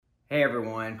Hey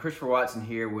everyone, Christopher Watson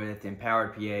here with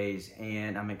Empowered PAs,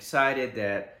 and I'm excited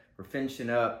that we're finishing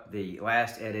up the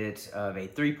last edits of a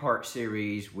three-part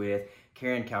series with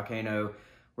Karen Calcano.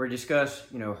 We're discuss,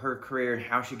 her career and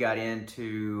how she got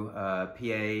into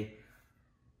PA,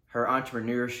 her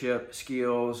entrepreneurship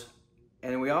skills,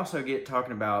 and we also get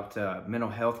talking about mental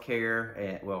health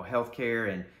care,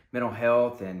 healthcare and mental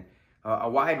health, and a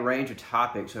wide range of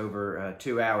topics over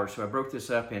 2 hours. So I broke this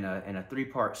up in a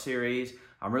three-part series.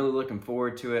 I'm really looking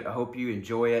forward to it. I hope you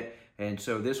enjoy it. And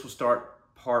so this will start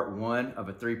part one of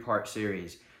a three-part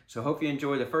series. So hope you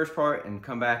enjoy the first part and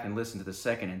come back and listen to the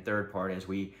second and third part as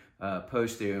we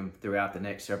post them throughout the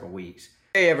next several weeks.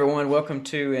 Hey everyone, welcome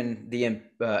to the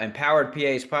Empowered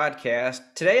PAs podcast.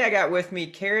 Today I got with me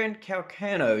Karen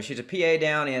Calcano. She's a PA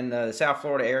down in the South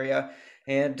Florida area.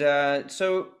 And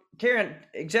so Karen,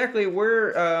 exactly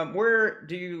where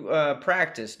do you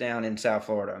practice down in South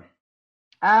Florida?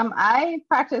 I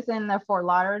practice in the Fort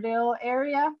Lauderdale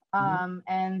area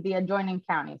and the adjoining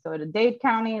county. So the Dade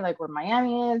County, like where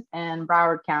Miami is, and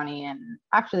Broward County, and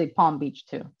actually Palm Beach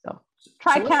too. So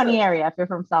tri-county area if you're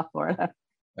from South Florida.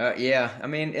 Yeah, I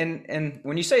mean, and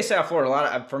when you say South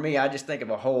Florida, for me, I just think of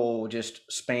a whole just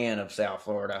span of South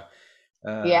Florida.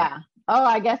 Yeah. Oh,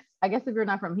 I guess if you're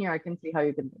not from here, I can see how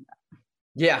you can do that.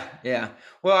 Yeah.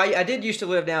 Well, I did used to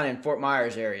live down in Fort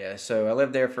Myers area, so I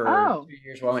lived there for 2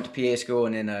 years while I went to PA school,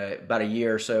 and then about a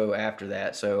year or so after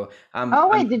that. So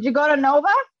did you go to Nova?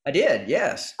 I did,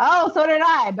 yes. Oh, so did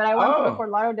I, but I went to the Fort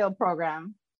Lauderdale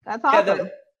program. That's awesome. Yeah,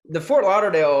 the Fort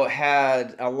Lauderdale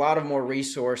had a lot of more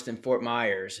resource than Fort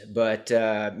Myers, but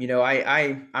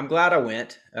I'm glad I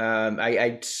went.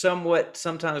 I somewhat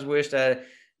sometimes wished I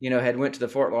had went to the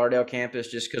Fort Lauderdale campus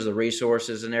just because of the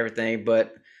resources and everything.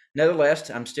 But nevertheless,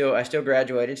 I still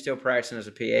graduated, still practicing as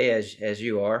a PA as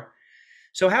you are.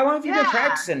 So how long have you been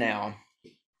practicing now?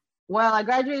 Well, I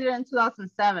graduated in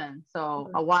 2007,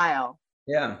 so a while.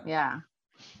 Yeah.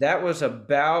 That was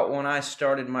about when I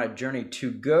started my journey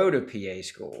to go to PA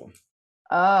school.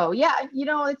 Oh, yeah.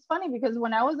 It's funny because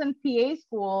when I was in PA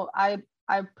school, I'm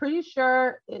pretty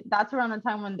sure that's around the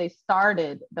time when they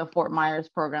started the Fort Myers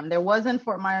program. There wasn't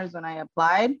Fort Myers when I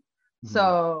applied.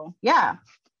 So, yeah.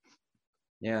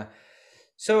 Yeah.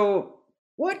 So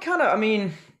what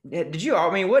turned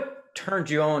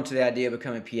you on to the idea of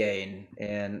becoming PA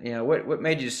and what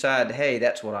made you decide, hey,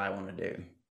 that's what I want to do?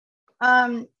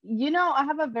 I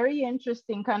have a very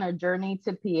interesting kind of journey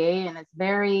to PA, and it's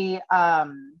very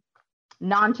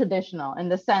non-traditional in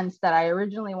the sense that I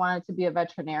originally wanted to be a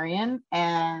veterinarian,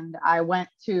 and I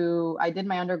did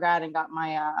my undergrad and got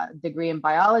my degree in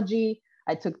biology.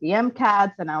 I took the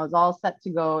MCATs and I was all set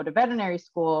to go to veterinary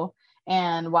school.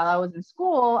 And while I was in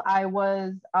school, I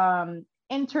was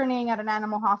interning at an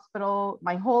animal hospital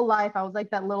my whole life. I was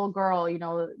like that little girl,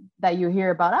 that you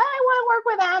hear about, I want to work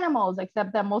with animals,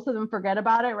 except that most of them forget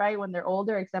about it, right, when they're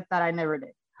older, except that I never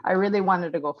did. I really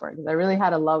wanted to go for it because I really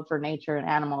had a love for nature and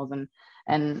animals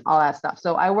and all that stuff.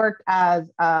 So I worked as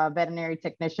a veterinary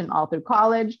technician all through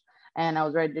college, and I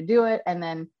was ready to do it. And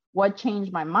then what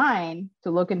changed my mind to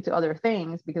look into other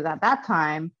things, because at that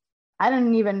time, I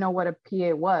didn't even know what a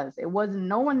PA was.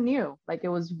 No one knew. Like, it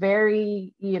was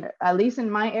very, at least in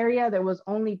my area, there was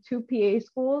only 2 PA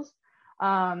schools.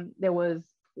 There was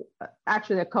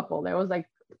actually a couple. There was like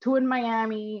 2 in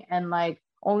Miami and like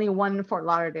only 1 in Fort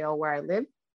Lauderdale where I lived.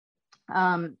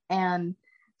 And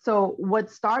so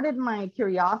what started my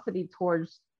curiosity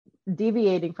towards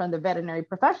deviating from the veterinary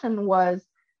profession was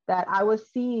that I was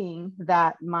seeing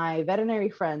that my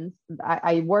veterinary friends,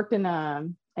 I worked in a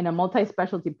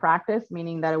multi-specialty practice,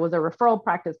 meaning that it was a referral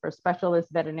practice for specialist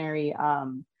veterinary,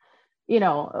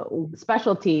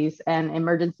 specialties and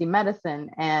emergency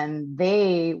medicine. And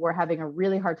they were having a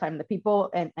really hard time. The people,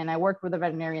 and I worked with a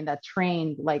veterinarian that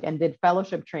trained and did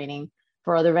fellowship training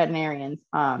for other veterinarians.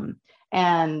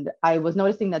 And I was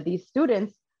noticing that these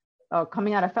students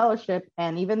coming out of fellowship,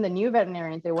 and even the new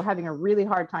veterinarians, they were having a really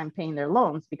hard time paying their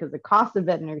loans because the cost of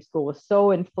veterinary school was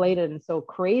so inflated and so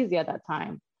crazy at that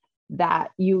time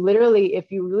that you literally,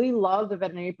 if you really love the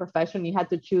veterinary profession, you had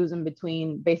to choose in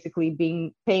between basically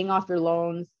paying off your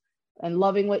loans and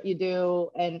loving what you do.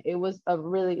 And it was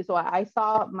so I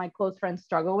saw my close friends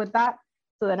struggle with that.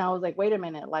 So then I was like, wait a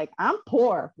minute, I'm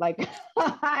poor.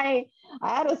 I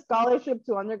had a scholarship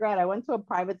to undergrad. I went to a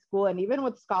private school, and even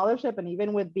with scholarship and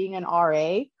even with being an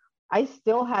RA, I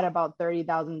still had about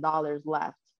 $30,000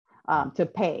 left to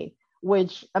pay,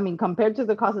 which, I mean, compared to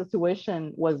the cost of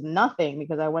tuition was nothing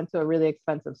because I went to a really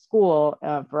expensive school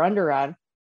for undergrad.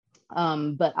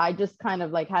 But I just kind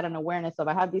of had an awareness of,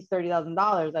 I have these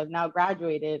 $30,000. I've now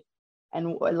graduated.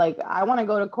 And like, I want to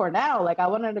go to Cornell. Like, I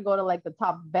wanted to go to like the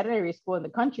top veterinary school in the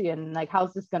country. And like,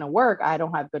 how's this going to work? I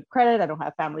don't have good credit. I don't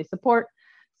have family support.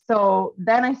 So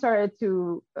then I started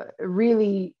to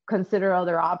really consider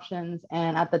other options.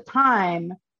 And at the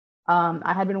time,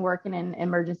 I had been working in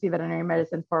emergency veterinary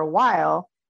medicine for a while.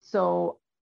 So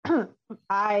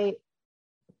I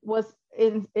was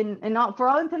for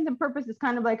all intents and purposes,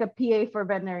 kind of like a PA for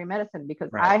veterinary medicine, because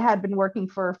Right. I had been working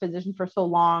for a physician for so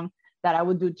long that I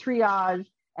would do triage.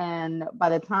 And by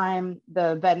the time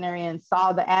the veterinarian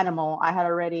saw the animal, I had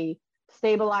already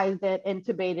stabilized it,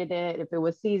 intubated it. If it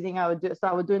was seizing, I would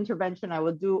do intervention. I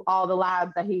would do all the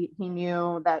labs that he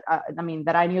knew that,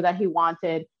 that I knew that he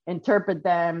wanted, interpret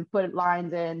them, put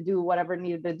lines in, do whatever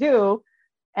needed to do,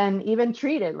 and even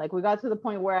treated. Like, we got to the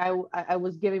point where I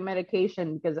was giving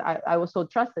medication because I was so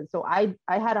trusted. So I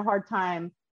had a hard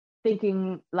time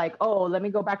thinking like, oh, let me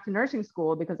go back to nursing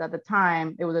school, because at the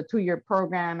time it was a 2-year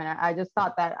program. And I just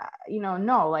thought that,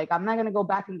 no, like, I'm not going to go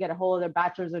back and get a whole other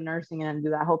bachelor's of nursing and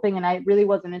do that whole thing. And I really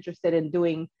wasn't interested in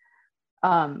doing,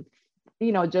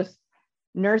 just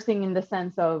nursing in the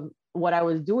sense of what I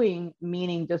was doing,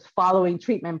 meaning just following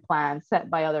treatment plans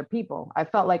set by other people. I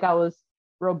felt like I was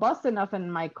robust enough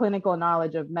in my clinical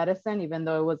knowledge of medicine, even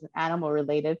though it was animal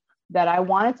related, that I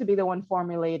wanted to be the one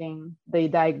formulating the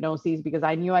diagnoses, because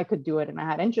I knew I could do it and I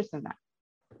had interest in that.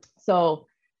 So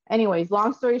anyways,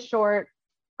 long story short,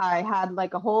 I had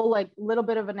like a whole like little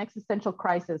bit of an existential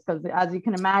crisis, because as you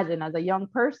can imagine, as a young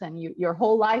person, your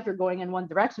whole life you're going in one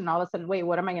direction. All of a sudden, wait,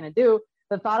 what am I going to do?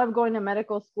 The thought of going to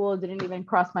medical school didn't even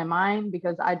cross my mind,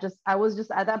 because I was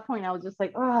just at that point, I was just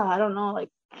like, oh, I don't know, like,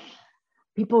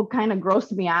 people kind of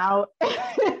grossed me out.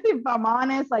 If I'm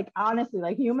honest, like, honestly,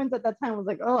 like, humans at that time was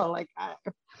like, oh,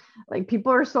 like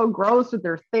people are so gross with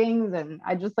their things. And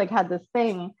I just like had this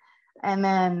thing. And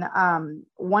then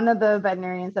one of the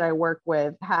veterinarians that I worked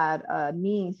with had a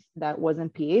niece that was in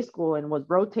PA school and was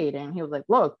rotating. He was like,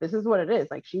 look, this is what it is.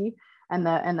 Like, she and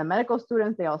the medical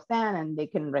students, they all stand and they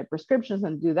can write prescriptions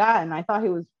and do that. And I thought he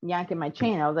was yanking my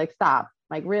chain. I was like, stop,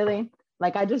 like, really?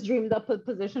 Like, I just dreamed up a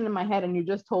position in my head and you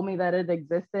just told me that it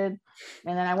existed.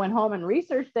 And then I went home and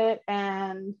researched it.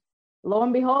 And lo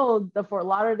and behold, the Fort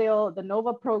Lauderdale, the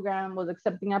NOVA program was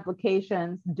accepting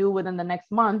applications due within the next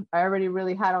month. I already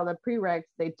really had all the prereqs.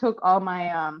 They took all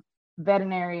my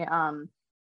veterinary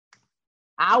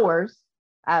hours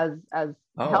as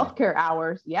healthcare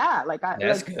hours. Yeah,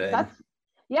 That's good.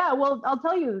 Yeah, well, I'll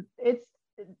tell you,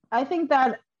 I think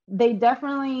that they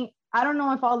definitely, I don't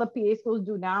know if all the PA schools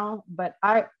do now, but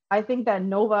I think that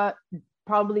NOVA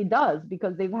probably does,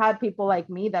 because they've had people like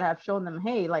me that have shown them,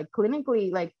 hey, like,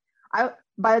 clinically, like,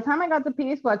 by the time I got to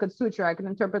PA school, I could suture, I could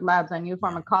interpret labs, I knew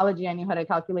pharmacology, I knew how to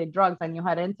calculate drugs, I knew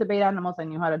how to intubate animals, I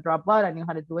knew how to draw blood, I knew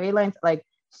how to do A-lines, like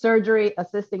surgery,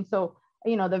 assisting. So,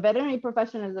 the veterinary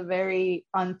profession is a very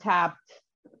untapped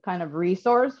kind of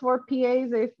resource for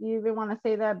PAs, if you even want to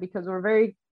say that, because we're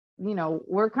very,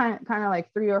 we're kind of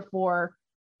like 3 or 4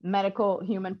 medical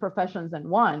human professions in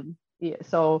one. Yeah,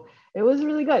 so it was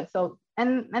really good. So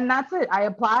and that's it. I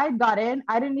applied, got in.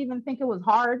 I didn't even think it was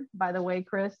hard, by the way,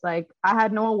 Chris. Like, I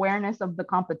had no awareness of the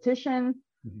competition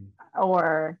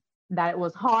or that it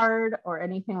was hard or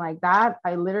anything like that.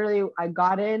 I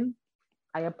got in,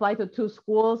 I applied to 2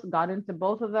 schools, got into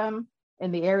both of them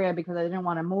in the area because I didn't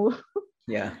want to move.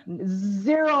 Yeah.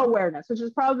 Zero awareness, which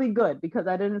is probably good, because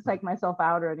I didn't psych myself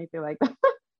out or anything like that.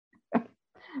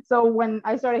 So when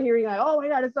I started hearing like, oh my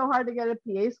God, it's so hard to get a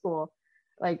PA school,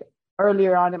 like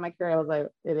earlier on in my career, I was like,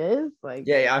 it is? Like,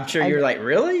 Yeah, I'm sure you're like,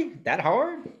 really? That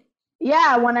hard?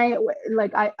 yeah, when I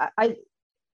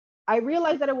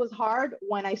realized that it was hard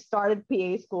when I started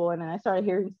PA school, and then I started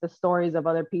hearing the stories of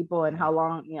other people and how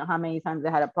long, how many times they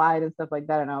had applied and stuff like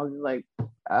that. And I was like,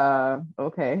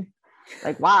 okay.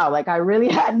 Like, wow, like, I really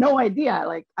had no idea.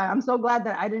 Like, I'm so glad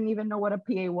that I didn't even know what a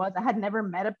PA was. I had never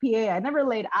met a PA. I never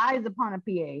laid eyes upon a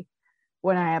PA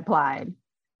when I applied.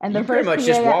 And You the pretty first much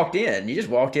just PA, walked in. You just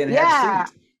walked in and had yeah, a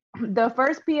seat. the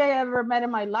first PA I ever met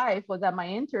in my life was at my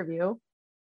interview.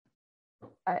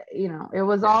 It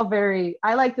was all very,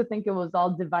 I like to think it was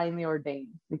all divinely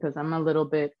ordained, because I'm a little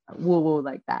bit woo-woo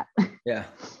like that. Yeah.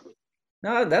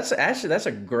 No, that's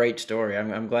a great story.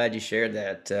 I'm glad you shared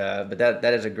that. But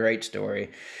that is a great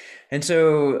story. And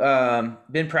so,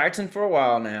 been practicing for a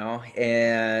while now,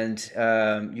 and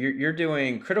you're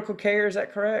doing critical care. Is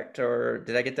that correct, or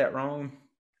did I get that wrong?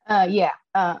 Yeah,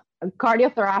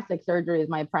 cardiothoracic surgery is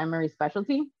my primary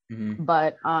specialty, Hmm.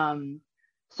 but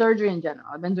surgery in general.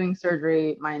 I've been doing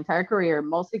surgery my entire career,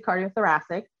 mostly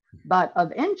cardiothoracic, but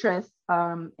of interest,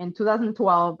 in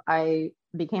 2012, I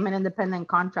became an independent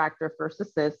contractor, First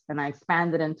Assist, and I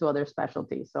expanded into other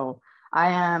specialties. So I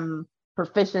am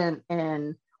proficient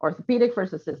in orthopedic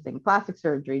first assisting, plastic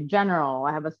surgery, general.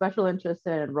 I have a special interest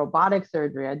in robotic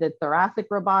surgery. I did thoracic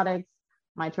robotics,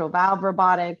 mitral valve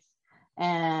robotics,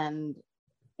 and,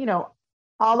 you know,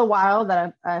 all the while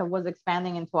that I was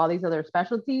expanding into all these other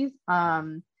specialties,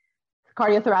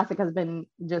 cardiothoracic has been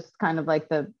just kind of like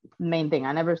the main thing.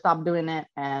 I never stopped doing it,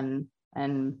 and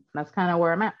that's kind of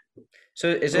where I'm at. So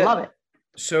is Love that it.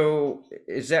 so?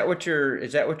 Is that what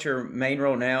your main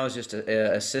role now is? Just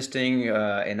assisting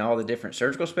in all the different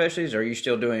surgical specialties? Or are you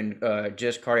still doing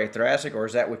just cardiac thoracic, or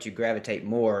is that what you gravitate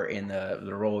more in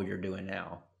the role you're doing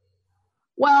now?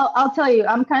 Well, I'll tell you,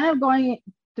 I'm kind of going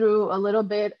through a little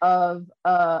bit of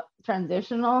a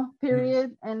transitional Mhm.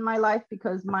 period in my life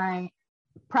because my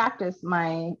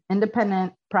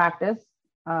independent practice,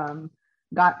 um,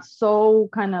 got so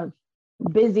kind of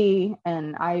busy,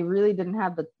 and I really didn't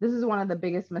have this is one of the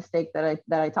biggest mistakes that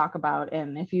I talk about.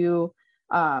 And if you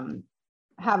um,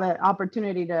 have an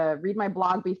opportunity to read my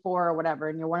blog before or whatever,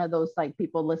 and you're one of those like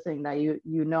people listening that you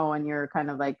know, and you're kind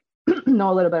of like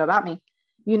know a little bit about me,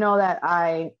 you know that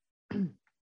I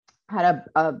had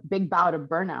a big bout of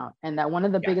burnout, and that one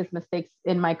of the Yeah. biggest mistakes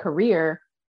in my career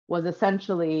was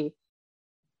essentially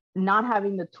not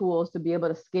having the tools to be able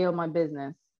to scale my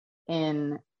business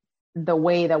in the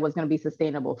way that was going to be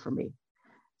sustainable for me.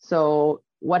 So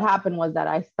what happened was that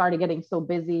I started getting so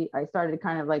busy. I started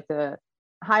kind of like to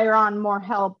hire on more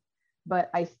help, but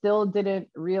I still didn't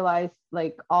realize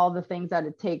like all the things that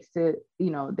it takes to,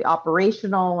 you know, the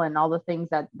operational and all the things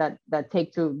that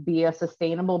take to be a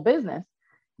sustainable business.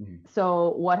 Mhm. So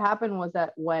what happened was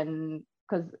that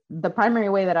because the primary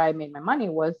way that I made my money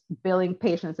was billing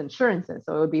patients' insurances.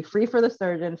 So it would be free for the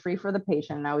surgeon, free for the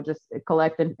patient. And I would just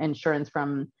collect insurance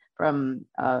from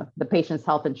the patient's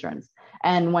health insurance.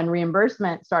 And when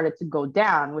reimbursement started to go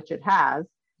down, which it has,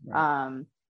 Right. um,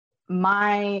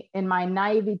 in my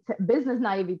naivete, business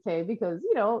naivete, because,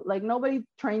 you know, like nobody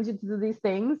trains you to do these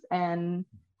things, and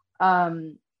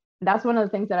um, that's one of the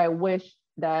things that I wish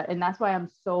that, and that's why I'm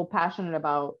so passionate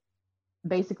about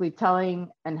basically telling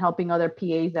and helping other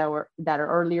PAs that are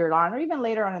earlier on or even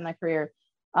later on in their career,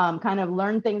 kind of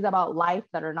learn things about life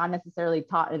that are not necessarily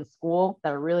taught in school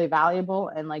that are really valuable,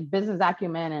 and like business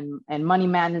acumen and money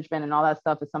management and all that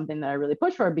stuff is something that I really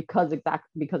push for because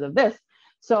of this.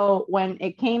 So when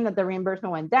it came that the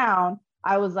reimbursement went down,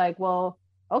 I was like, well,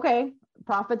 okay,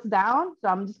 profits down, so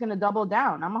I'm just gonna double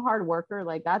down. I'm a hard worker,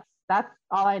 like that's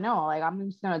all I know. Like I'm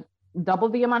just gonna double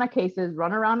the amount of cases,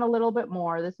 run around a little bit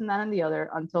more, this and that and the other,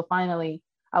 until finally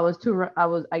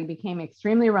I became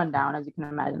extremely run down, as you can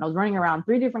imagine. I was running around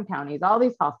 3 different counties, all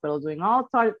these hospitals, doing all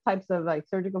types of like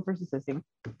surgical first assisting.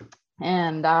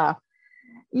 And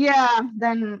yeah,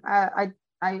 then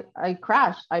I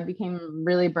crashed. I became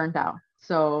really burnt out.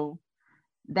 So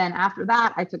then after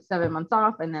that, I took 7 months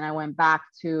off, and then I went back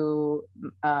to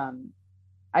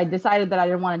I decided that I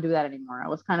didn't want to do that anymore. I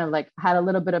was kind of like had a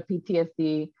little bit of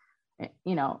PTSD,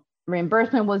 you know,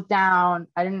 reimbursement was down.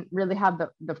 I didn't really have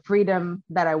the freedom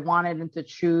that I wanted and to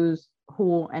choose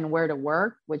who and where to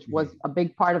work, which was Mhm. a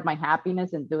big part of my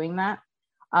happiness in doing that.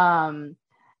 Um,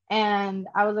 and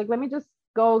I was like, let me just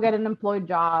go get an employed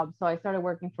job. So I started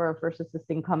working for a first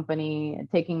assisting company,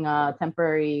 taking a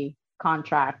temporary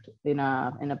contract in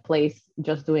a place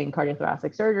just doing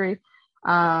cardiothoracic surgery.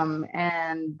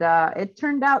 And it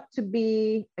turned out to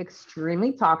be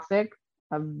extremely toxic,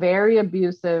 a very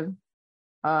abusive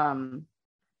um,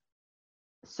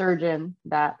 surgeon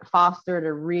that fostered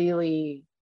a really,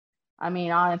 I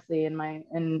mean, honestly, in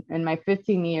my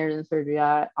 15 years in surgery,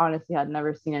 I honestly had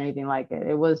never seen anything like it.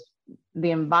 It was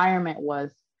the environment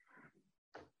was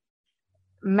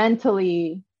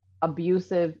mentally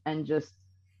abusive and just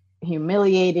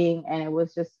humiliating, and it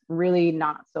was just really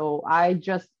not. So I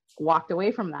just walked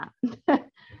away from that.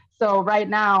 So right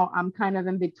now I'm kind of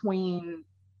in between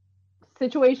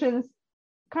situations,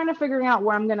 kind of figuring out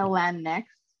where I'm going to land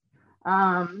next.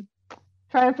 Um,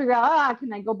 Trying to figure out,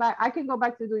 can I go back? I can go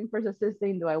back to doing first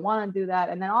assisting. Do I want to do that?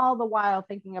 And then all the while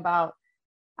thinking about,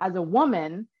 as a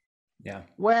woman, Yeah.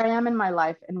 where I am in my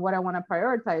life and what I want to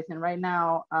prioritize. And right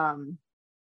now, I'm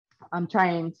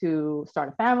trying to start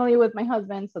a family with my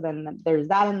husband. So then there's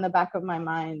that in the back of my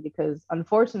mind, because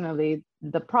unfortunately,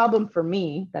 the problem for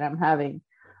me that I'm having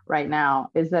right now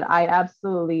is that I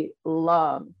absolutely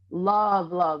love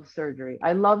surgery.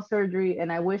 I love surgery,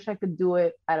 and I wish I could do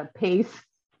it at a pace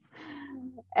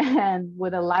and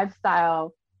with a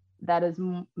lifestyle that is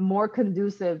more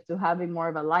conducive to having more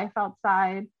of a life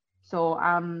outside So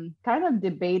I'm kind of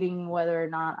debating whether or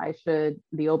not I should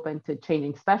be open to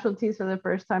changing specialties for the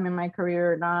first time in my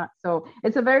career or not. So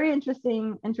it's a very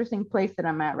interesting place that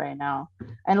I'm at right now.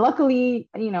 And luckily,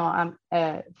 I'm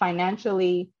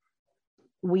financially,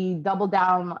 we doubled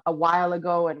down a while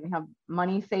ago and we have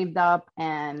money saved up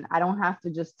and I don't have to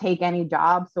just take any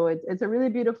job. So it's a really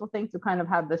beautiful thing to kind of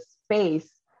have the space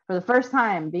for the first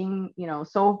time being,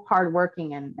 so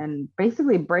hardworking and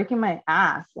basically breaking my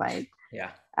ass. Like,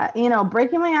 Yeah.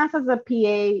 breaking my ass as a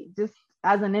PA, just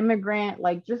as an immigrant,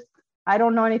 like just, I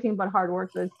don't know anything but hard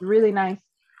work. So it's really nice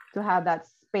to have that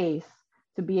space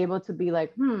to be able to be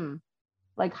like,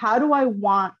 like, how do I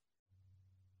want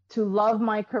to love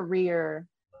my career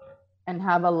and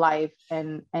have a life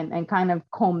and kind of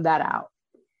comb that out.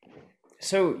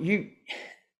 So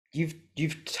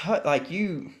you've taught like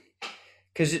you,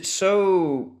 because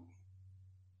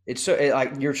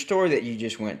like your story that you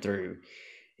just went through,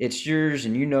 it's yours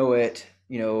and you know it,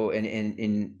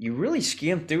 and you really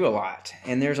skimmed through a lot.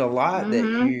 And there's a lot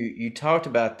that you talked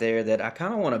about there that I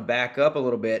kind of want to back up a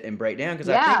little bit and break down because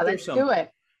Yeah, let's do it.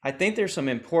 I think there's some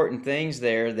important things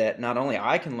there that not only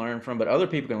I can learn from, but other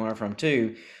people can learn from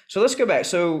too. So let's go back.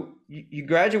 So you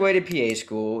graduated PA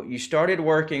school. You started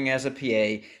working as a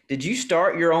PA. Did you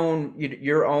start your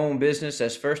own business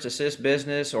as first assist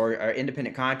business or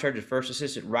independent contractor first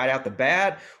assistant right out the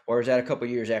bat, or is that a couple of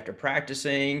years after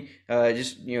practicing? What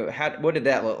did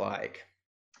that look like?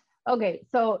 Okay,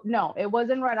 so no, it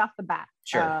wasn't right off the bat.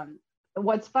 Sure.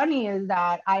 What's funny is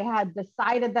that I had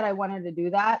decided that I wanted to do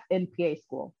that in PA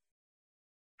school.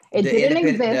 It didn't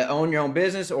exist. The own your own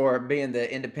business or being the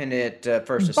independent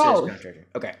first assist Both. contractor.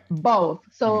 Okay. Both.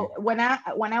 So when I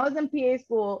was in PA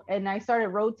school and I started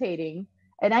rotating,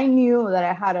 and I knew that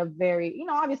I had a very,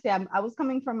 obviously I was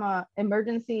coming from a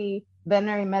emergency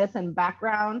veterinary medicine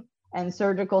background and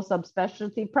surgical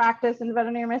subspecialty practice in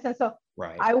veterinary medicine. So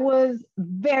right. I was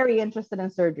very interested in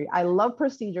surgery. I love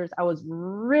procedures. I was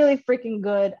really freaking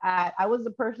good at, I was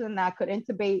the person that could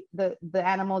intubate the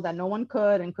animals that no one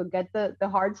could and could get the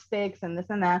hard sticks and this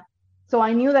and that. So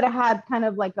I knew that I had kind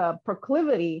of like a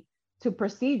proclivity to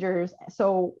procedures.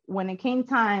 So when it came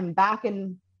time back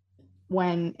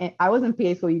when I was in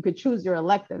PA school, you could choose your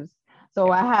electives.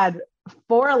 So I had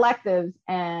 4 electives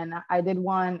and I did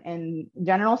one in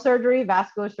general surgery,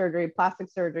 vascular surgery, plastic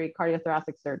surgery,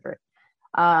 cardiothoracic surgery.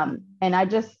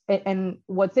 And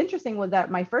what's interesting was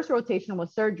that my first rotation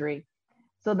was surgery.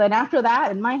 So then after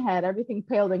that, in my head, everything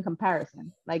paled in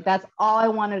comparison. Like that's all I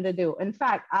wanted to do. In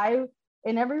fact,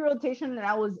 in every rotation that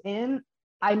I was in,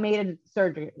 I made it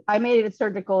surgery. I made it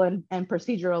surgical and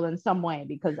procedural in some way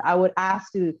because I would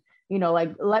ask to,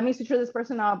 like, let me suture this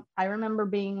person up. I remember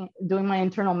doing my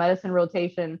internal medicine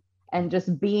rotation and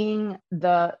just being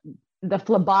the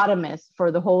phlebotomist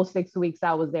for the whole 6 weeks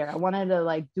I was there. I wanted to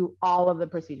like do all of the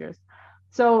procedures.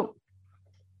 So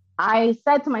I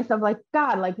said to myself, like,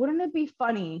 God, like, wouldn't it be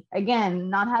funny, again,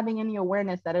 not having any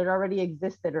awareness that it already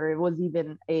existed or it was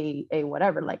even a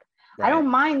whatever, like, right. I don't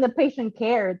mind the patient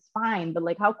care, it's fine, but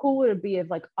like, how cool would it be if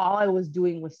like all I was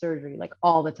doing was surgery, like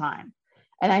all the time?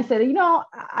 And I said,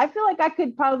 I feel like I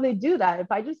could probably do that.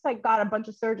 If I just like got a bunch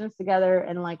of surgeons together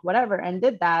and like whatever and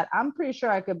did that, I'm pretty sure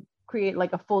I could create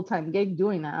like a full-time gig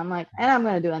doing that. I'm like, and I'm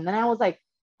going to do it. And then I was like,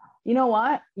 you know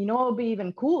what would be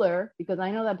even cooler, because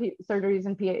I know that surgeries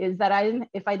in PA is that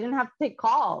if I didn't have to take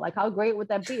call, like how great would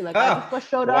that be? Like I just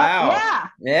showed up. Yeah.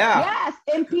 Yes.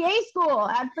 In PA school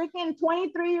at freaking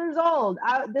 23 years old.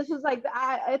 This was like,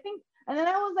 I think, and then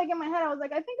I was like in my head, I was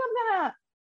like, I think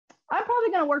I'm probably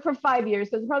going to work for 5 years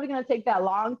because it's probably going to take that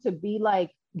long to be like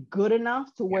good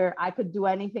enough to where I could do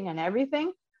anything and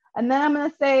everything. And then I'm going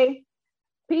to say,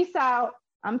 peace out.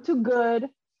 I'm too good.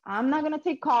 I'm not going to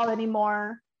take call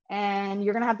anymore. And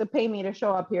you're going to have to pay me to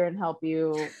show up here and help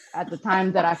you at the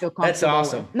times that I feel comfortable. That's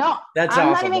awesome. With. No, that's I'm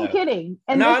awesome, not even kidding.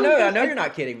 And no, I know you're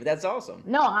not kidding, but that's awesome.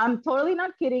 No, I'm totally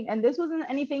not kidding. And this wasn't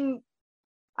anything.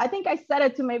 I think I said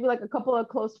it to maybe like a couple of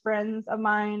close friends of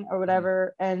mine or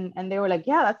whatever. And they were like,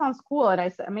 yeah, that sounds cool. And I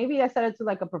said, maybe I said it to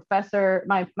like a professor,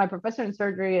 my professor in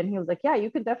surgery. And he was like, yeah, you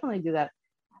could definitely do that.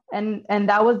 And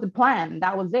that was the plan.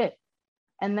 That was it.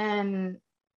 And then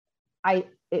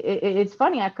it's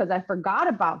funny because I forgot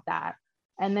about that.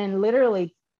 And then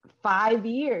literally 5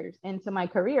 years into my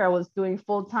career, I was doing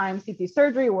full-time CT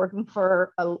surgery, working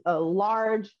for a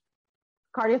large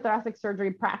cardiothoracic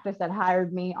surgery practice that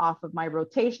hired me off of my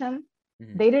rotation.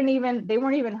 Mm-hmm. They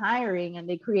weren't even hiring, and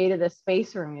they created a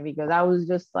space for me because I was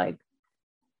just like,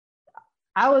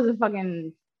 I was a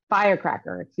fucking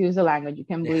firecracker, excuse the language, you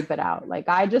can bleep it out. Like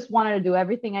I just wanted to do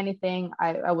everything, anything.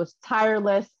 I was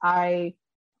tireless. I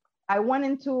went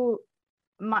into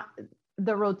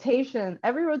the rotation,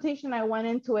 every rotation I went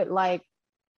into it like,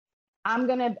 I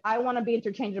want to be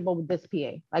interchangeable with this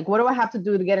PA. Like, what do I have to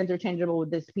do to get interchangeable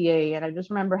with this PA? And I just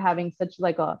remember having such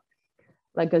like a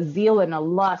zeal and a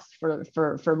lust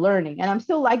for learning. And I'm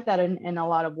still like that in a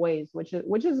lot of ways, which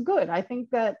is good. I think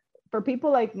that for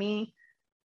people like me,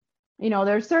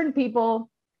 there's certain people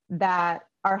that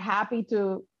are happy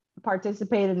to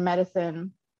participate in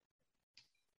medicine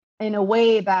in a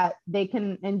way that they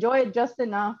can enjoy it just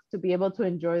enough to be able to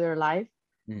enjoy their life.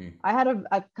 I had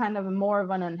a kind of more of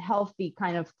an unhealthy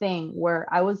kind of thing where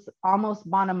I was almost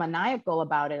monomaniacal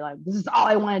about it. Like, this is all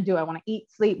I want to do. I want to eat,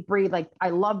 sleep, breathe. Like, I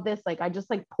love this. Like, I just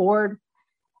like poured.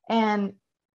 And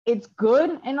it's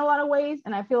good in a lot of ways.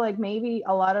 And I feel like maybe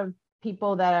a lot of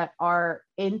people that are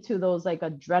into those like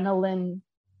adrenaline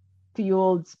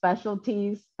fueled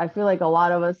specialties, I feel like a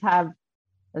lot of us have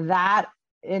that,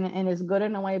 and it's good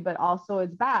in a way, but also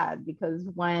it's bad because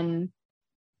when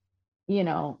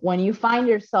you find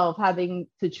yourself having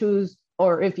to choose,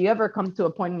 or if you ever come to a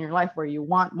point in your life where you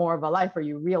want more of a life, or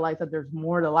you realize that there's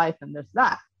more to life than this,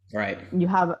 that, right, you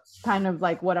have kind of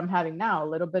like what I'm having now, a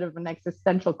little bit of an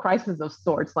existential crisis of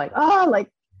sorts, like, oh, like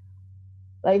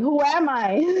who am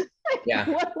I? yeah,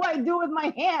 what do I do with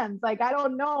my hands? Like, I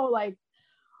don't know. Like,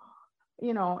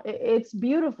 it's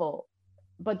beautiful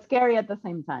but scary at the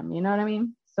same time, you know what I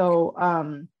mean? So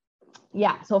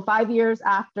yeah, so 5 years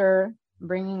after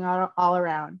bringing it all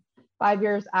around, 5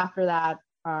 years after that,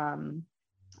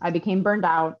 I became burned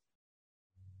out.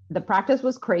 The practice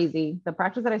was crazy. The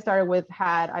practice that I started with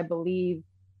had, I believe,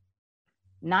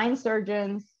 9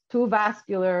 surgeons, 2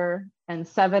 vascular, and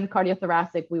 7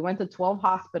 cardiothoracic. We went to 12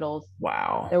 hospitals.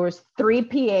 wow. There was 3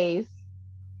 PAs.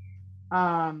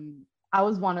 I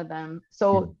was one of them.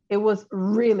 So it was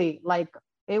really like,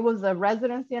 it was a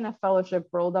residency and a fellowship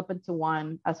rolled up into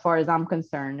one, as far as I'm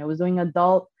concerned. It was doing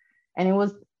adult, and it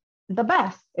was the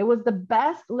best. It was the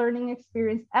best learning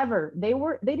experience ever. They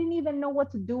didn't even know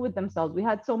what to do with themselves. We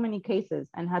had so many cases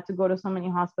and had to go to so many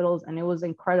hospitals, and it was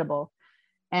incredible.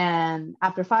 And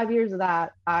after 5 years of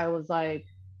that, I was like,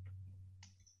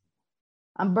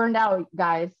 I'm burned out,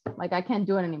 guys. Like, I can't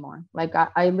do it anymore. Like,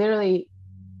 I literally,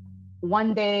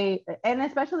 one day, and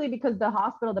especially because the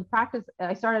hospital, the practice,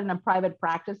 I started in a private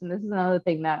practice. And this is another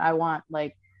thing that I want,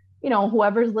 like,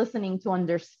 whoever's listening to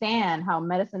understand how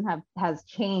medicine has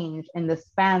changed in the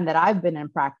span that I've been in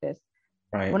practice.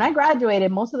 Right. When I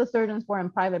graduated, most of the surgeons were in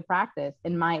private practice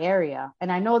in my area.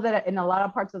 And I know that in a lot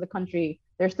of parts of the country,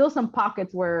 there's still some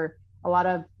pockets where a lot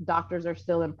of doctors are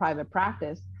still in private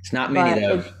practice. It's not many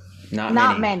though.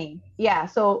 Not many. Yeah.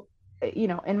 So,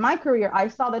 in my career, I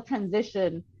saw the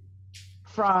transition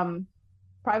from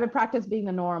private practice being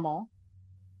the normal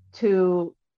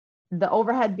to the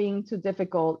overhead being too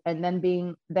difficult, and then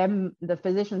the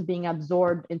physicians being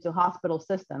absorbed into hospital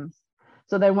systems.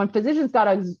 So then when physicians got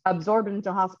absorbed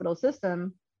into hospital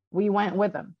system, we went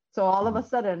with them. So all of a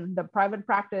sudden, the private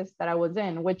practice that I was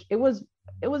in, which it was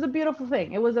a beautiful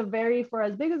thing. It was for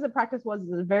as big as the practice was, it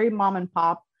was very mom and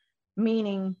pop,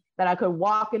 meaning that I could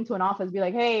walk into an office, be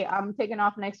like, hey, I'm taking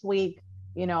off next week.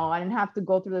 I didn't have to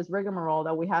go through this rigmarole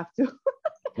that we have to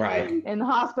right in the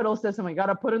hospital system. We got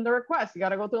to put in the request. You got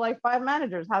to go through like 5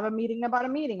 managers, have a meeting about a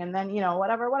meeting, and then,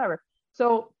 whatever.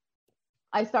 So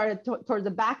I started towards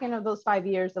the back end of those 5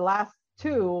 years. The last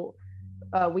 2,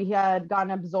 we had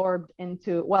gotten absorbed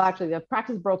into, well, actually the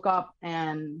practice broke up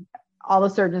and all the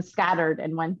surgeons scattered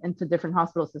and went into different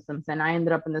hospital systems. And I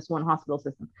ended up in this one hospital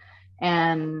system.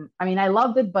 And I mean, I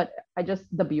loved it, but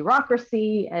the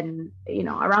bureaucracy and,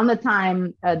 around the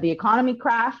time the economy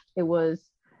crashed, it was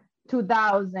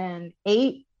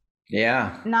 2008,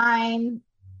 yeah 9.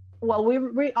 Well,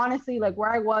 we honestly, like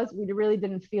where I was, we really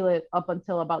didn't feel it up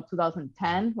until about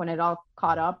 2010 when it all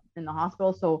caught up in the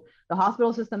hospital. So the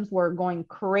hospital systems were going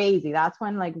crazy. That's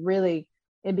when like really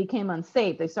it became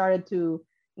unsafe. They started to,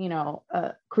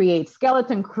 create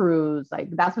skeleton crews. Like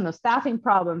that's when the staffing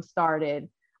problems started.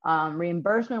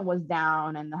 Reimbursement was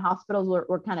down, and the hospitals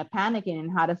were kind of panicking in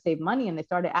how to save money. And they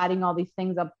started adding all these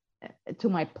things up to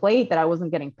my plate that I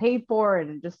wasn't getting paid for,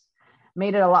 and just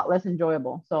made it a lot less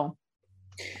enjoyable. So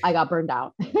I got burned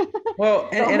out. well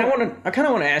and I kind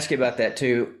of want to ask you about that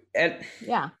too.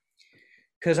 Yeah.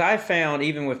 Because I found,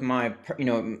 even with my,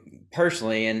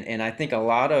 personally, and I think a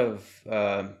lot of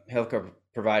healthcare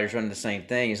providers run the same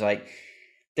thing, is like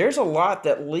there's a lot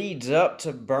that leads up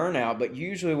to burnout, but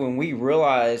usually when we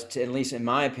realize, at least in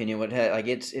my opinion,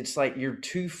 it's like you're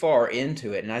too far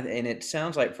into it, and it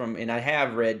sounds like and I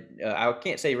have read, I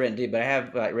can't say read and did, but I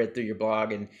have like read through your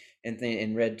blog and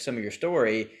read some of your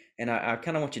story, and I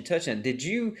kind of want you to touch on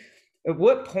it. At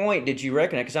what point did you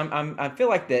recognize? Because I feel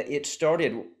like that it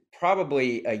started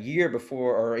probably a year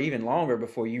before or even longer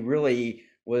before you really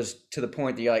was to the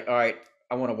point that you're like, all right,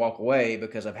 I want to walk away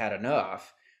because I've had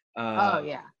enough. Oh Um,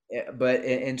 yeah. but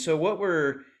and so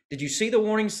did you see the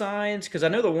warning signs? Because I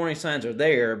know the warning signs are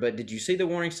there, but did you see the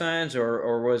warning signs,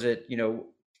 or was it,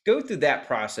 go through that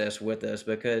process with us,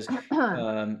 because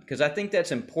I think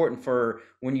that's important for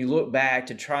when you look back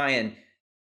to try and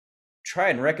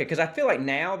record, because I feel like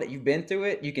now that you've been through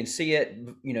it, you can see it,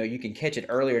 you can catch it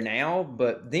earlier now,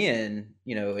 but then,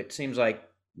 it seems like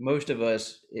most of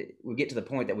us, we get to the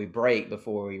point that we break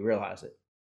before we realize it.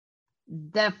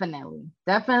 Definitely,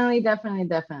 definitely, definitely,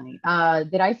 definitely.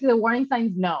 Did I see the warning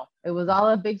signs? No, it was all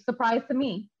a big surprise to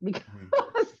me because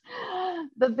Mhm.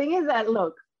 the thing is that,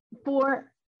 look,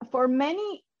 for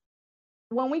many,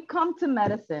 when we come to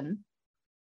medicine,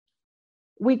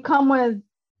 we come with,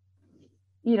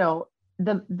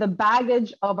 the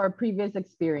baggage of our previous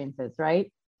experiences,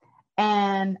 right?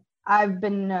 And I've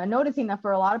been noticing that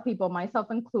for a lot of people,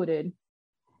 myself included,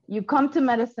 you come to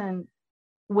medicine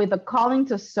with a calling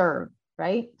to serve,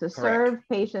 right? To Correct. serve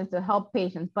patients, to help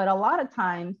patients. But a lot of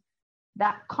times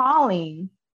that calling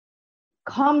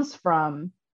comes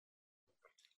from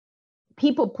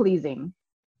people pleasing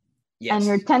and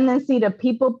your Yes. tendency to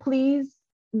people please,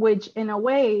 which in a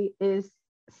way is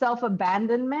self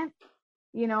abandonment.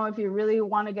 If you really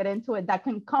want to get into it, that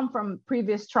can come from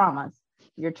previous traumas,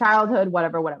 your childhood,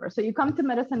 whatever, whatever. So you come to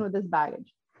medicine with this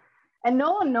baggage. And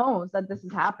no one knows that this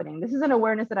is happening. This is an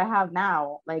awareness that I have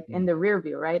now, like in the rear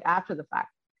view, right? After the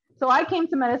fact. So I came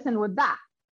to medicine with that.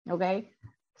 Okay.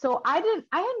 So I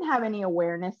didn't have any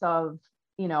awareness of,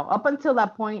 up until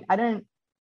that point, I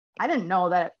didn't know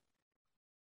that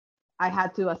I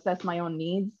had to assess my own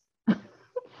needs.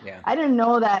 Yeah. I didn't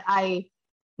know that I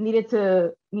needed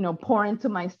to, pour into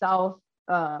myself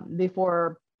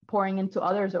before pouring into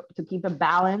others to keep a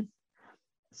balance.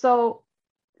 So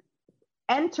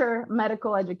enter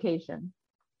medical education,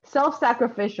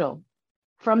 self-sacrificial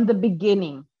from the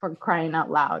beginning, for crying out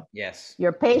loud. Yes.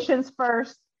 Your patients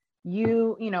first.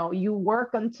 You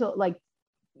work until, like,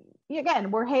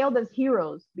 again, we're hailed as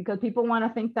heroes because people want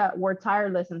to think that we're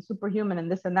tireless and superhuman and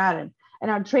this and that,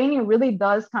 and our training really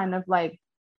does kind of like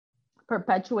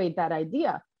perpetuate that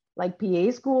idea. Like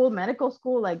PA school, medical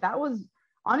school, like that was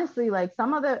honestly like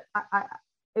some of the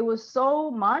it was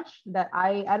so much that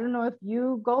I don't know if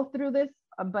you go through this,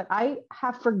 but I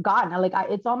have forgotten.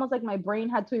 It's almost like my brain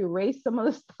had to erase some of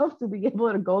the stuff to be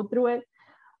able to go through it.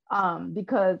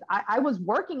 Because I was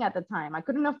working at the time. I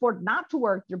couldn't afford not to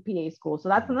work through PA school. So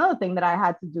that's another thing that I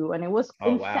had to do. And it was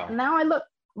Oh, insane. wow. Now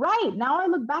I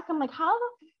look back, I'm like, how the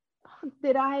fuck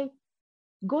did I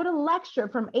go to lecture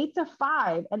from 8 to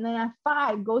 5, and then at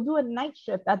 5 go do a night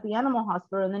shift at the animal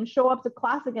hospital, and then show up to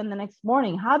class again the next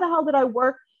morning? How the hell did I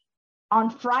work on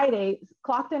Friday,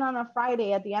 clocked in on a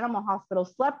Friday at the animal hospital,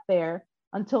 slept there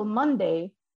until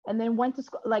Monday, and then went to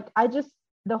school?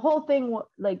 The whole thing,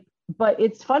 like, but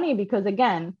it's funny because,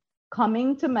 again,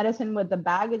 coming to medicine with the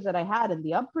baggage that I had and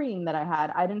the upbringing that I had,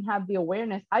 I didn't have the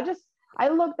awareness. I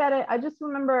looked at it. I just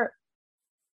remember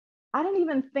I didn't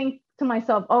even think to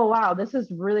myself, oh, wow, this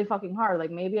is really fucking hard.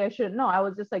 Like, maybe I shouldn't know. I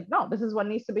was just like, no, this is what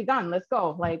needs to be done. Let's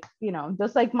go. Like,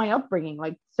 just like my upbringing,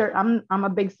 like, I'm a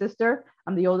big sister.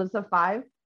 I'm the oldest of 5.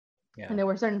 Yeah. And there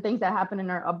were certain things that happen in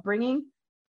our upbringing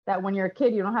that when you're a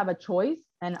kid, you don't have a choice.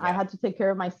 And I had to take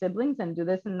care of my siblings and do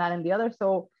this and that and the other.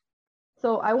 So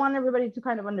I want everybody to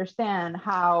kind of understand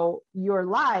how your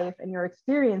life and your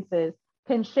experiences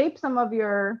can shape some of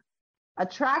your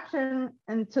attraction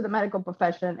into the medical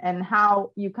profession and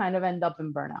how you kind of end up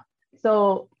in burnout.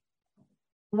 So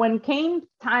when came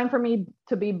time for me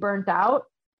to be burnt out,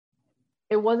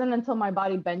 it wasn't until my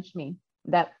body benched me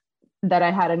that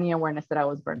I had any awareness that I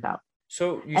was burnt out.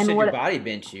 So you And said your body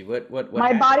benched you. What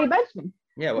my happened? body benched me.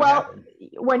 Yeah, what Well, happened?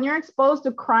 when you're exposed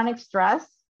to chronic stress,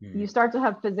 you start to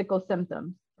have physical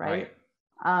symptoms, right?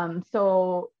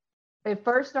 So it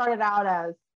first started out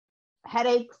as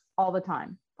headaches all the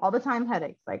time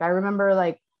headaches. Like, I remember,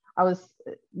 like, I was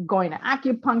going to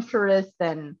acupuncturist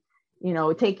and,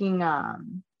 taking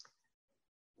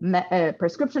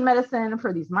prescription medicine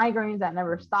for these migraines that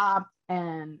never stopped.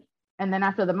 And then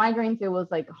after the migraines, it was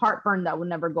like heartburn that would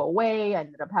never go away. I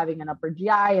ended up having an upper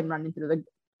GI and running through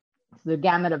the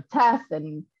gamut of tests,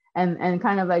 and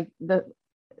kind of like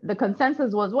the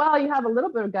consensus was, well, you have a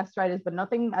little bit of gastritis, but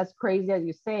nothing as crazy as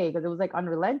you say, because it was like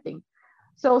unrelenting.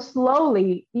 So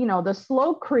slowly, the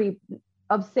slow creep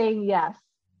of saying yes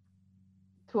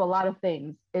to a lot of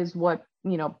things is what,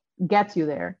 gets you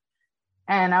there.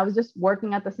 And I was just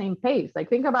working at the same pace. Like,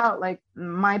 think about, like,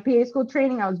 my PA school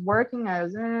training. I was working,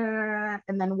 and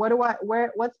then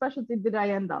what specialty did I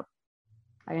end up?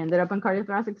 I ended up in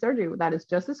cardiothoracic surgery. That is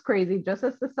just as crazy, just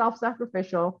as the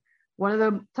self-sacrificial, one of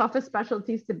the toughest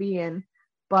specialties to be in.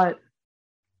 But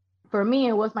for me,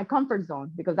 it was my comfort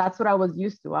zone because that's what I was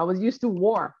used to. I was used to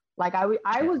war. Like I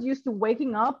was used to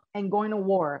waking up and going to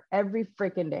war every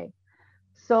freaking day.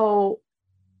 So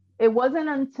it wasn't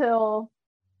until,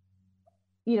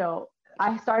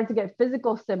 I started to get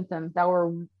physical symptoms that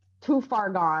were too far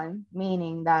gone,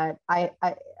 meaning that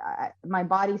my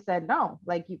body said, no,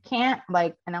 like you can't,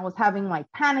 like, and I was having like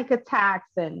panic attacks.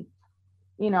 And,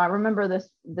 I remember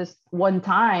this one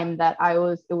time that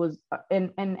it was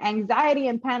in anxiety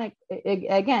and panic.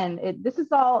 This is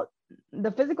all,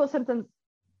 the physical symptoms,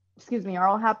 are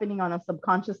all happening on a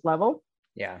subconscious level.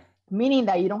 Yeah. Meaning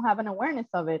that you don't have an awareness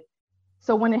of it.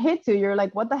 So when it hits you, you're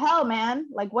like, what the hell, man?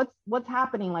 Like, what's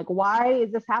happening? Like, why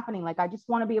is this happening? Like, I just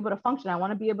want to be able to function. I want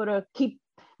to be able to keep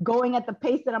going at the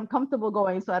pace that I'm comfortable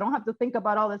going. So I don't have to think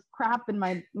about all this crap in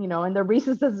my, in the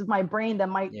recesses of my brain that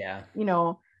might,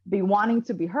 be wanting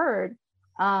to be heard.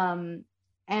 And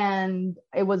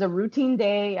it was a routine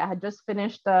day. I had just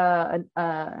finished an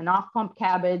off-pump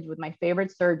cabbage with my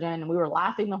favorite surgeon. And we were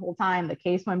laughing the whole time. The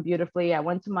case went beautifully. I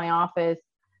went to my office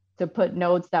to put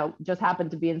notes that just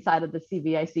happened to be inside of the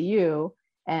CVICU.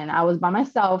 And I was by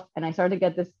myself and I started to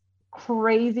get this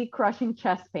crazy crushing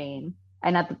chest pain.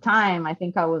 And at the time, I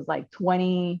think I was like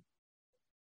 20,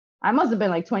 I must have been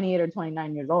like 28 or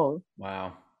 29 years old.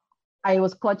 Wow. I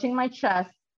was clutching my chest,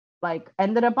 like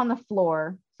ended up on the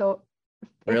floor. So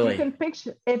really? if you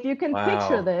can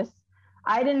picture this,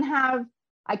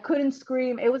 I couldn't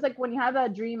scream. It was like when you have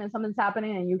that dream and something's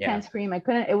happening and you can't scream. I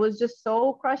couldn't, it was just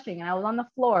so crushing. And I was on the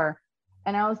floor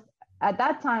and at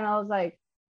that time, I was like,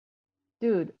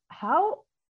 dude, how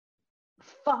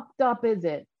fucked up is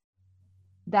it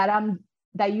that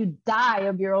you die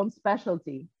of your own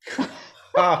specialty?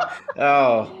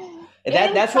 oh.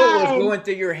 That's what was going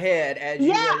through your head as you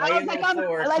were laying on the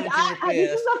floor, clenching your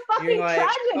this fist. is a fucking You're like,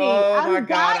 tragedy. oh my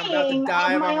God, I'm about to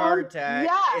die of a heart attack.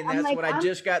 Yeah, and that's what I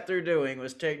just got through doing,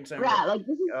 was taking some. Yeah, like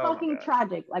this is fucking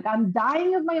tragic. Like I'm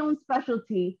dying of my own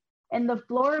specialty in the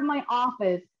floor of my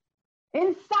office,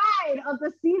 inside of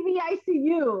the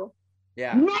CVICU.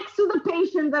 Yeah. Next to the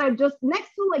patient next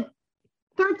to like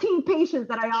 13 patients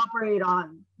that I operated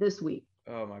on this week.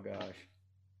 Oh my gosh.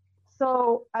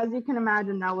 So as you can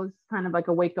imagine, that was kind of like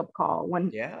a wake-up call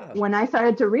when I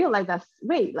started to realize that,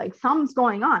 wait, like something's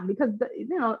going on, because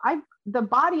the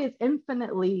body is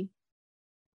infinitely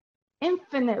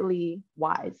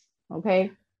wise.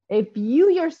 Okay. If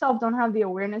you yourself don't have the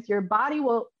awareness, your body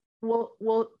will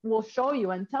show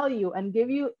you and tell you and give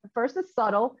you, first it's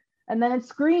subtle and then it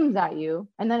screams at you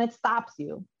and then it stops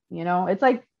you. It's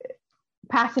like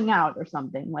passing out or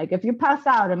something. Like if you pass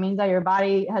out, it means that your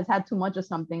body has had too much of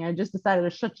something and it just decided to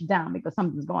shut you down because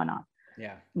something's going on.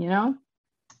 Yeah.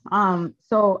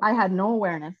 So I had no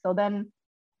awareness. So then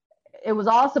it was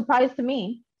all a surprise to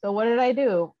me. So what did I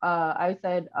do? I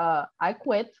said, I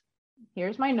quit.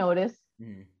 Here's my notice.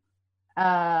 Mm-hmm.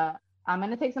 I'm going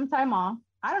to take some time off.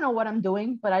 I don't know what I'm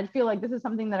doing, but I feel like this is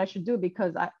something that I should do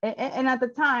because and at the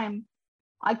time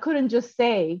I couldn't just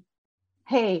say,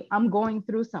 hey, I'm going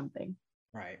through something.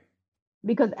 Right.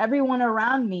 Because everyone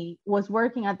around me was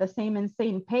working at the same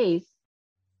insane pace.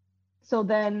 So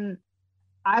then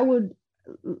I would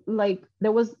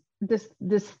there was this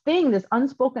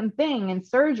unspoken thing in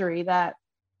surgery that,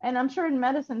 and I'm sure in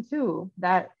medicine too,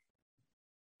 that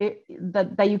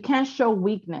you can't show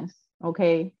weakness.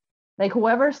 Okay. Like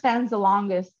whoever stands the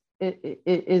longest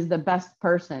is the best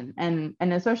person. And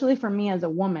especially for me as a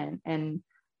woman. And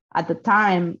at the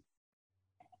time,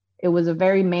 it was a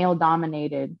very male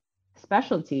dominated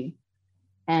specialty.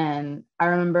 And I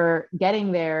remember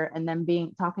getting there and then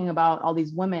talking about all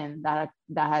these women that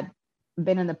had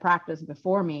been in the practice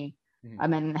before me. Mm-hmm. I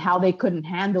mean, how they couldn't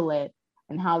handle it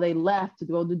and how they left to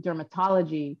go do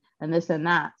dermatology and this and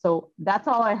that. So that's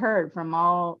all I heard from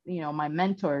all, my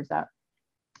mentors that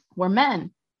were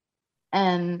men.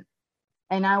 And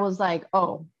I was like,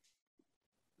 oh,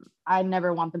 I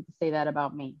never want them to say that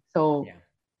about me. So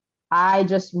I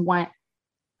just went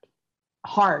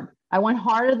hard. I went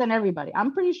harder than everybody.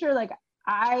 I'm pretty sure like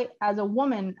as a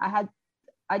woman, I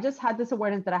just had this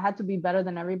awareness that I had to be better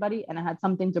than everybody and I had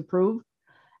something to prove.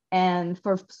 And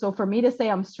for me to say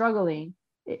I'm struggling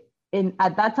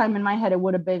at that time in my head, it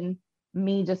would have been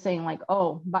me just saying like,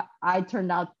 oh, but I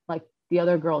turned out like the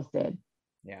other girls did.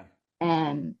 Yeah.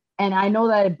 And I know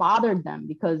that it bothered them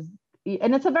because,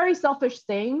 and it's a very selfish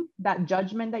thing, that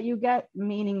judgment that you get,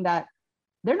 meaning that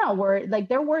they're not worried, like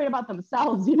they're worried about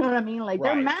themselves. You know what I mean? Like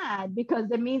they're mad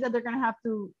because it means that they're going to have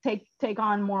to take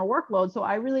on more workload. So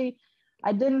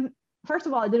first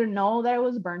of all, I didn't know that I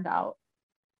was burned out.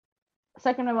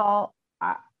 second of all,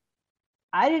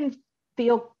 I didn't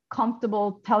feel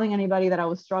comfortable telling anybody that I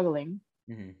was struggling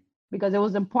because it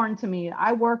was important to me.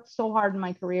 I worked so hard in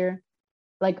my career.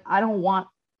 Like, I don't want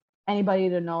anybody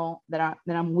to know that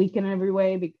I'm weak in every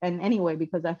way and anyway,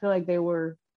 because I feel like they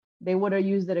would have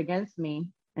used it against me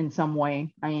in some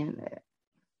way. I mean,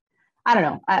 I don't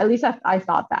know. At least I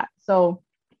thought that. So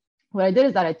what I did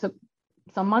is that I took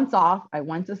some months off. I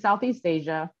went to Southeast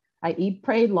Asia. I eat,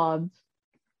 prayed, loved.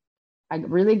 I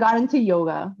really got into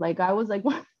yoga. Like, I was like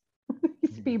one of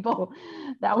these people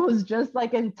that was just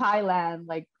like in Thailand,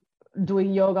 like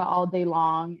doing yoga all day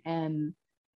long. And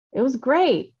it was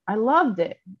great. I loved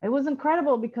it. It was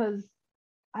incredible because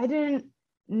I didn't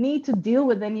need to deal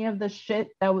with any of the shit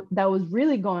that was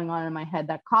really going on in my head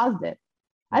that caused it.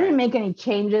 I didn't make any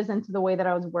changes into the way that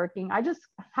I was working. I just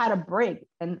had a break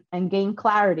and gained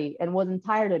clarity and wasn't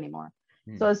tired anymore.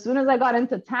 So as soon as I got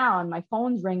into town, my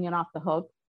phone's ringing off the hook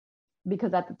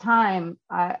because at the time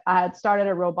I had started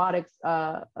a robotics,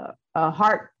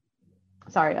 cardiothoracic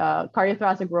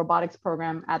robotics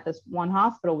program at this one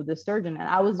hospital with this surgeon. And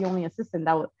I was the only assistant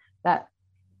that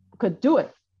could do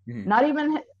it. Not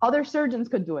even other surgeons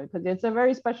could do it because it's a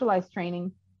very specialized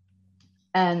training.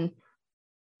 And,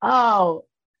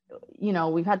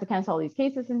 we've had to cancel all these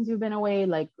cases since you've been away.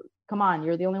 Like, come on,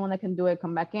 you're the only one that can do it.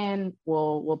 Come back in.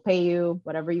 We'll pay you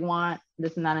whatever you want,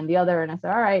 this and that and the other. And I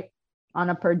said, all right, on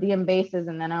a per diem basis.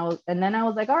 And then I was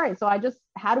like, all right. So I just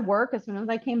had work as soon as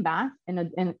I came back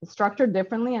and structured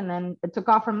differently. And then it took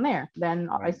off from there. Then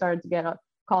I started to get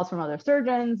calls from other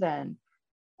surgeons.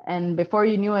 And before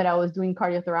you knew it, I was doing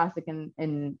cardiothoracic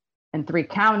in 3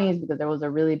 counties because there was a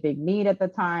really big need at the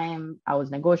time. I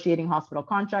was negotiating hospital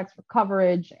contracts for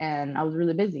coverage and I was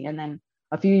really busy. And then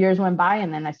a few years went by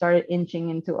and then I started inching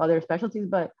into other specialties.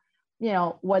 But,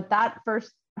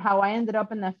 how I ended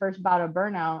up in that first bout of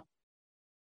burnout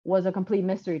was a complete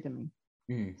mystery to me.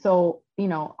 So,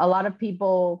 a lot of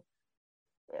people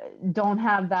don't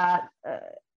have that,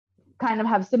 kind of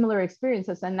have similar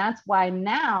experiences. And that's why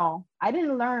now I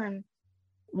didn't learn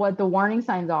what the warning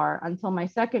signs are until my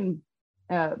second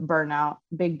big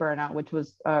burnout, which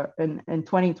was in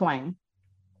 2020.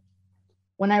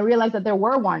 When I realized that there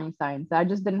were warning signs, I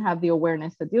just didn't have the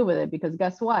awareness to deal with it because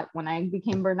guess what? When I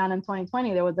became burnt out in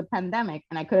 2020, there was a pandemic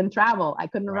and I couldn't travel. I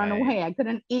couldn't run away. I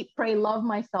couldn't eat, pray, love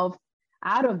myself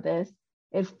out of this.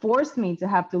 It forced me to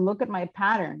have to look at my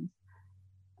patterns.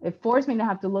 It forced me to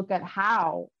have to look at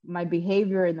how my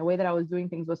behavior and the way that I was doing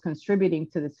things was contributing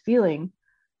to this feeling.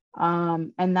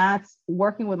 And that's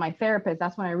working with my therapist.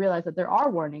 That's when I realized that there are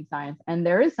warning signs and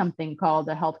there is something called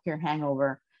a healthcare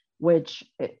hangover, which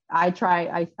I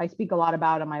speak a lot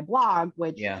about on my blog,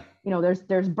 which,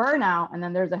 there's burnout and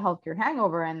then there's a healthcare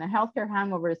hangover, and the healthcare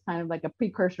hangover is kind of like a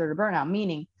precursor to burnout,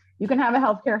 meaning you can have a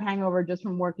healthcare hangover just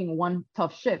from working one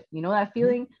tough shift. You know that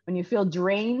feeling when you feel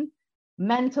drained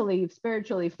mentally,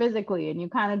 spiritually, physically, and you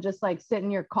kind of just like sit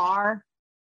in your car,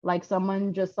 like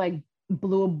someone just like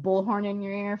blew a bullhorn in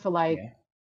your ear for like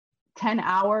 10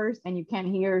 hours and you can't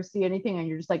hear or see anything and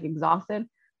you're just like exhausted.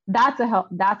 That's a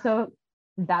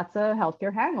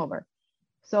healthcare hangover.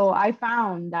 So I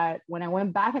found that when I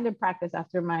went back into practice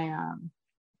after my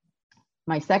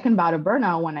second bout of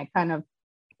burnout, when I kind of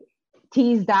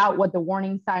teased out what the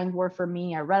warning signs were for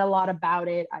me, I read a lot about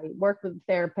it. I worked with a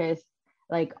therapist,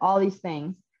 like all these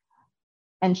things.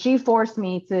 And she forced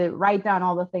me to write down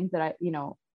all the things that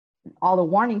all the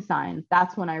warning signs.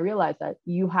 That's when I realized that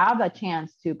you have a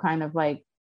chance to kind of like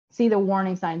see the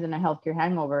warning signs in a healthcare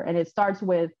hangover. And it starts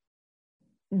with,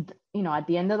 at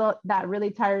the end of that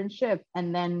really tiring shift,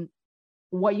 and then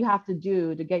what you have to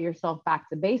do to get yourself back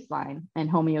to baseline and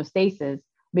homeostasis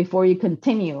before you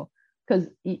continue. Because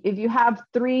if you have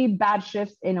 3 bad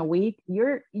shifts in a week,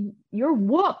 you're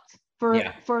whooped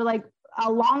for like a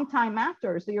long time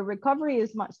after. So your recovery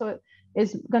is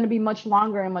going to be much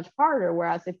longer and much harder.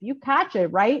 Whereas if you catch it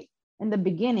right in the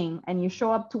beginning and you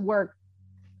show up to work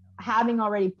having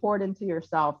already poured into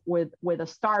yourself with a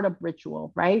startup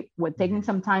ritual, right? With taking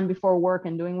some time before work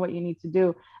and doing what you need to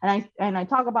do. And I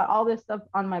talk about all this stuff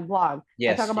on my blog.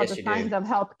 I talk about the signs of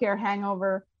healthcare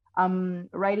hangover.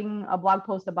 Writing a blog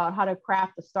post about how to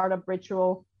craft a startup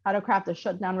ritual, how to craft a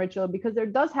shutdown ritual, because there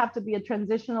does have to be a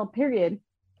transitional period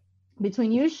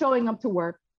between you showing up to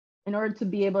work in order to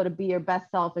be able to be your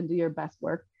best self and do your best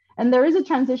work. And there is a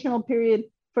transitional period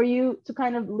for you to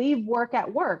kind of leave work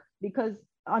at work, because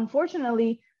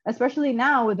unfortunately, especially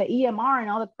now with the EMR and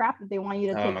all the crap that they want you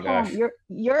to take home,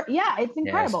 it's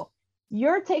incredible. Yes.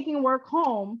 You're taking work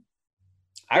home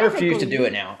I refuse to do Typically,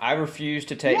 it now. I refuse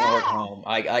to take my work yeah, home.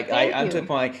 thank I'm to the you.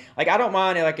 point, like, I don't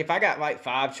mind, like, if I got like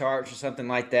 5 charts or something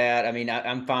like that, I mean,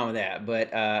 I'm fine with that. But,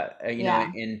 you know,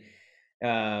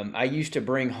 Yeah. I used to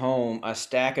bring home a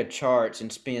stack of charts and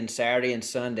spend Saturday and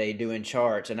Sunday doing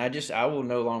charts. And I will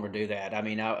no longer do that. I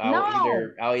mean, No.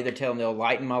 I'll either tell them they'll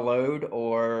lighten my load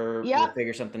or we'll Yep.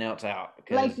 figure something else out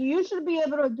Like because, you should be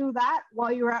able to do that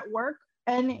while you're at work.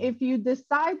 And if you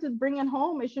decide to bring it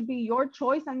home, it should be your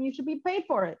choice and you should be paid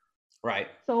for it. right,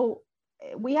 So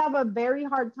we have a very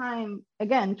hard time,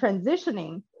 again,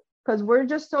 transitioning because we're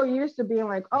just so used to being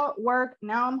like, oh, work,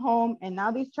 now I'm home, and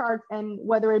now these charts. And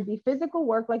whether it be physical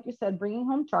work, like you said, bringing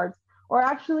home charts, or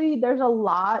actually there's a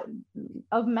lot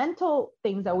of mental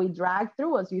things that we drag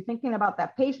through us. You're thinking about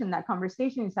that patient, that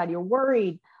conversation you had, you're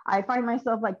worried. I find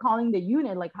myself like calling the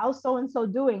unit, like, how's so and so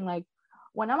doing? Like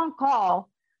when I'm on call,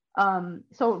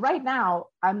 so right now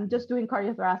I'm just doing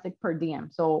cardiothoracic per diem.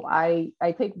 So I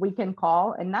take weekend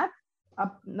call, and that's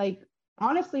like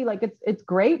honestly, like it's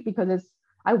great because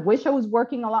I wish I was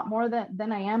working a lot more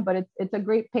than I am, but it's a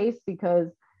great pace because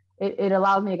it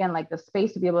allows me, again, like the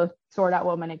space to be able to sort out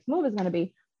what my next move is going to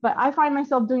be. But I find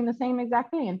myself doing the same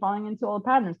exact thing and falling into old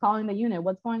patterns, calling the unit,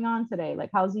 what's going on today? Like,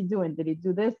 how's he doing? Did he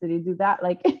do this? Did he do that?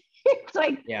 Like, it's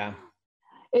like, yeah,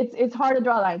 it's hard to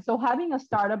draw a line. So having a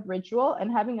startup ritual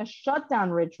and having a shutdown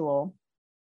ritual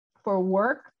for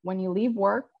work when you leave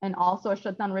work, and also a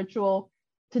shutdown ritual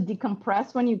to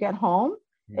decompress when you get home,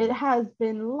 it mhm, has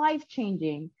been life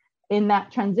changing in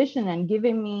that transition and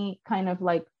giving me kind of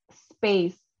like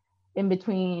space in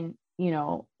between,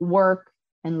 work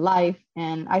and life.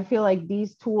 And I feel like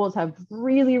these tools have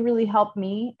really, really helped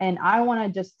me. And I want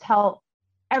to just tell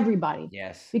everybody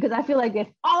yes, because I feel like if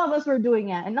all of us were doing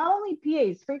it, and not only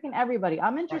PAs, freaking everybody, right,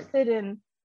 I'm interested in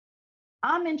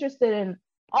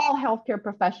all healthcare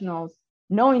professionals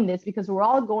knowing this because we're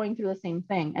all going through the same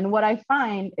thing. And what I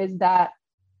find is that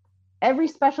every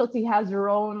specialty has their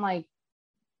own, like,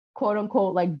 quote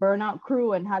unquote, like burnout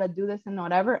crew and how to do this and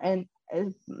whatever. And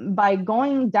by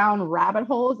going down rabbit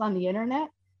holes on the internet,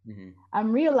 hmm,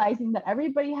 I'm realizing that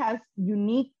everybody has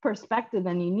unique perspective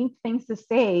and unique things to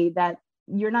say that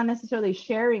you're not necessarily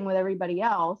sharing with everybody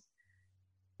else.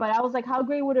 But I was like, how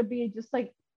great would it be just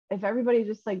like if everybody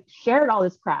just like shared all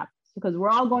this crap, because we're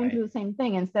all going right. through the same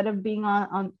thing instead of being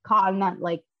on caught on that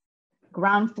like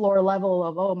ground floor level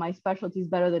of, oh, my specialty is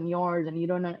better than yours and you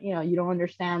don't know, you don't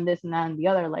understand this and that and the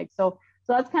other. Like, so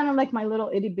that's kind of like my little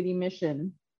itty bitty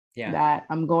mission Yeah. that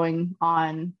I'm going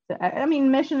on. I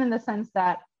mean, mission in the sense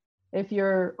that if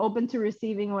you're open to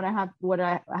receiving what I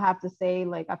have to say,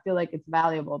 like I feel like it's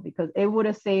valuable because it would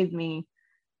have saved me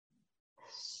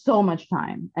so much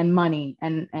time and money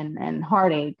and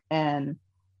heartache and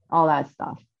all that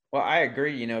stuff. Well, I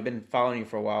agree. I've been following you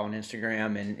for a while on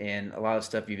Instagram and a lot of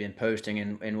stuff you've been posting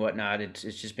and whatnot. It's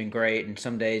just been great. And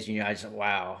some days, I just,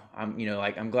 wow,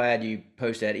 like, I'm glad you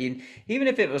posted that. Even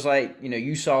if it was like,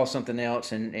 you saw something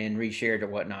else and reshared or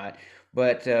whatnot.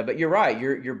 But you're right.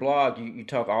 Your blog, you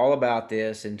talk all about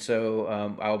this. And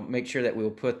so, I'll make sure that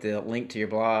we'll put the link to your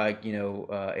blog,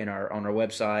 on our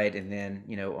website and then,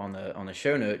 on the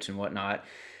show notes and whatnot,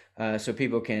 so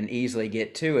people can easily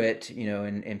get to it,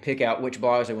 and pick out which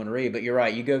blogs they want to read. But you're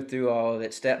right, you go through all of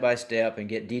it step by step and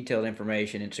get detailed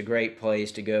information. It's a great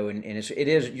place to go, and it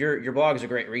is your blog is a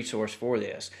great resource for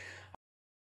this.